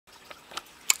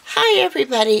Hi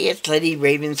everybody, it's Lady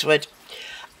Ravenswood.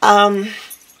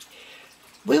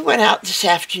 We went out this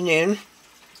afternoon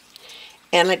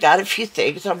and I got a few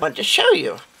things I wanted to show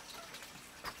you.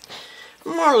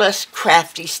 More or less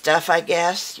crafty stuff, I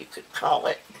guess you could call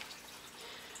it.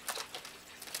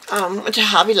 Went to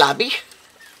Hobby Lobby.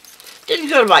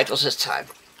 Didn't go to Michael's this time.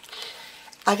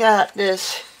 I got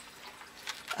this,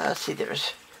 let's see,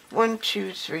 there's 1,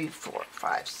 2, 3, 4,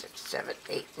 5, 6, 7,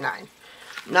 8, 9.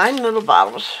 9 little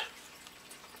bottles.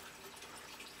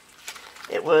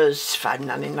 It was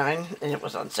 $5.99 and it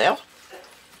was on sale.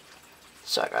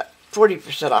 So I got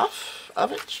 40% off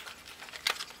of it.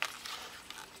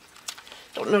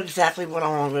 Don't know exactly what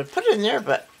I'm going to put in there,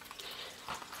 but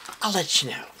I'll let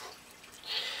you know.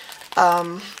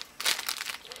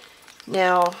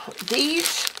 Now,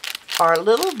 these are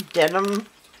little denim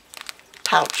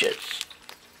pouches.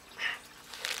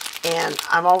 And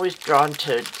I'm always drawn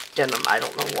to denim. I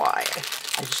don't know why.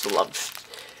 I just love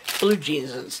blue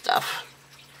jeans and stuff.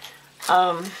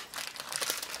 Now,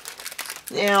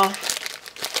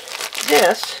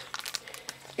 this,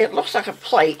 it looks like a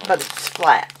plate, but it's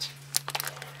flat.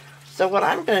 So what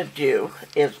I'm going to do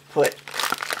is put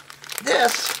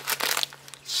this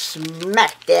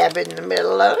smack dab in the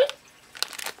middle of it.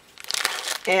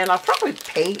 And I'll probably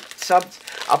paint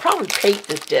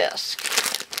the disc.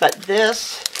 But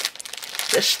this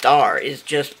star is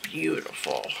just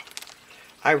beautiful.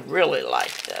 I really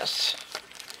like this.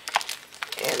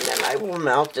 And then I will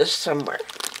mount this somewhere.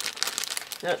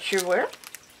 Not sure where.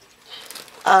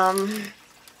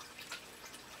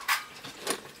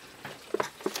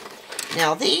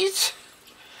 Now these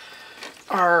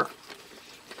are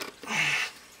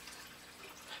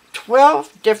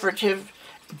 12 different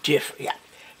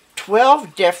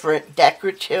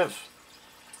decorative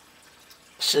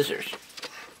scissors.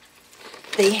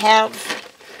 They have,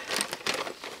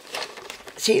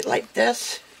 see, like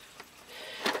this.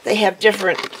 They have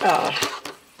different,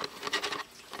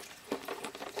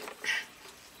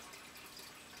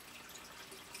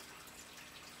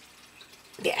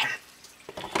 yeah.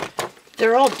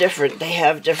 They're all different. They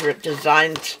have different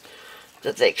designs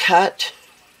that they cut.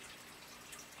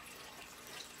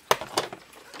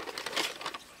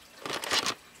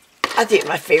 I think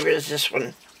my favorite is this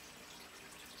one.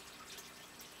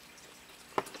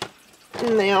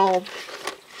 And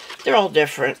they're all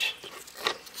different.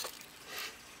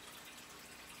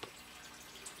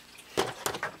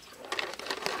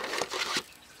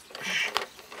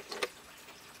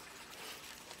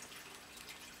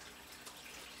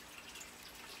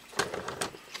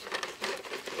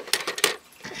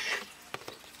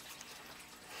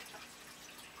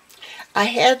 I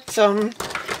had some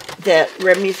that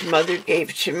Remy's mother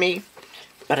gave to me,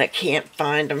 but I can't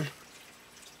find them.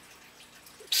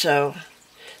 So,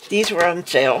 these were on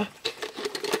sale.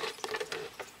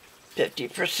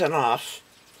 50% off.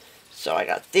 So I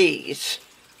got these.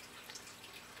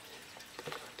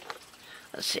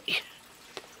 Let's see.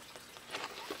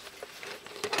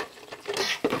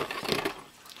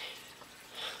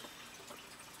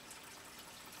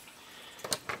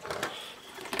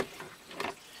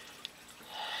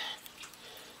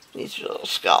 These are little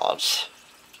scallops.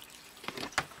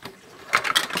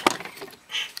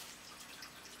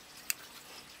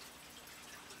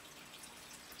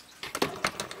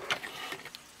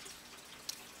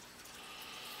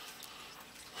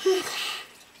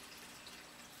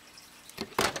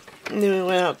 And then we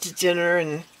went out to dinner,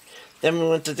 and then we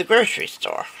went to the grocery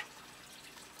store.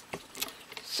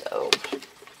 So,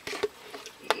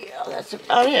 yeah, that's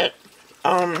about it.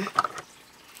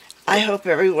 I hope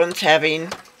everyone's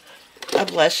having a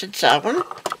blessed Samhain.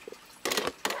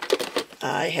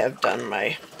 I have done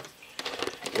my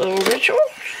little ritual.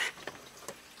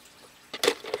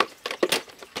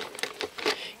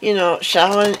 You know,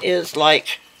 Samhain is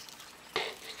like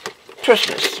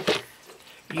Christmas.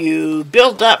 You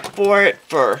build up for it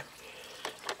for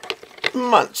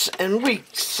months and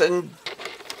weeks and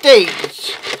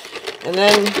days. And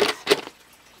then,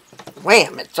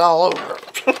 wham, it's all over.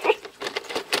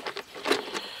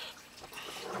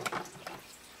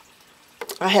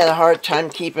 I had a hard time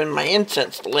keeping my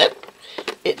incense lit.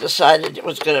 It decided it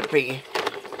was going to be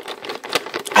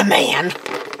a man.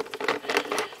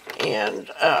 And,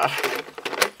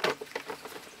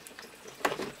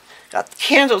 got the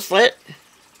candles lit.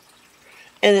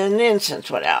 And then the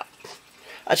incense went out.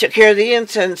 I took care of the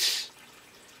incense.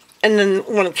 And then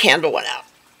one candle went out.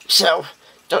 So,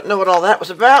 don't know what all that was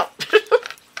about.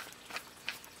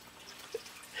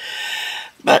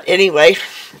 But anyway.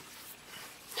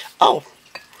 Oh.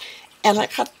 And I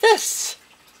got this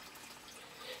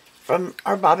from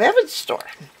our Bob Evans store.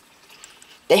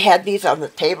 they had these on the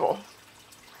table,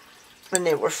 and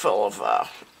they were full of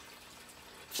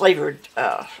flavored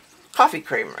coffee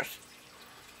creamers.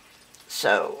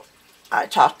 So I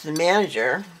talked to the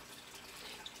manager,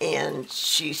 and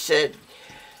she said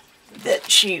that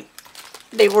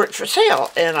they weren't for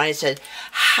sale. And I said,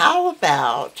 how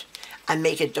about I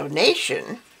make a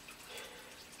donation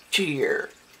to your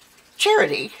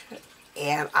charity?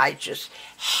 And I just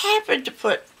happened to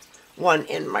put one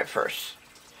in my purse.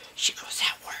 She goes,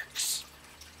 that works.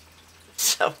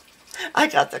 So I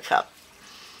got the cup.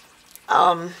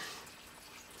 I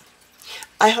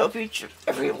hope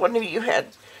every one of you had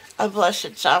a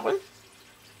blessed Samhain.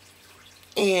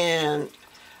 And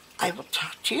I will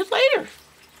talk to you later.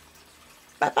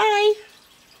 Bye-bye.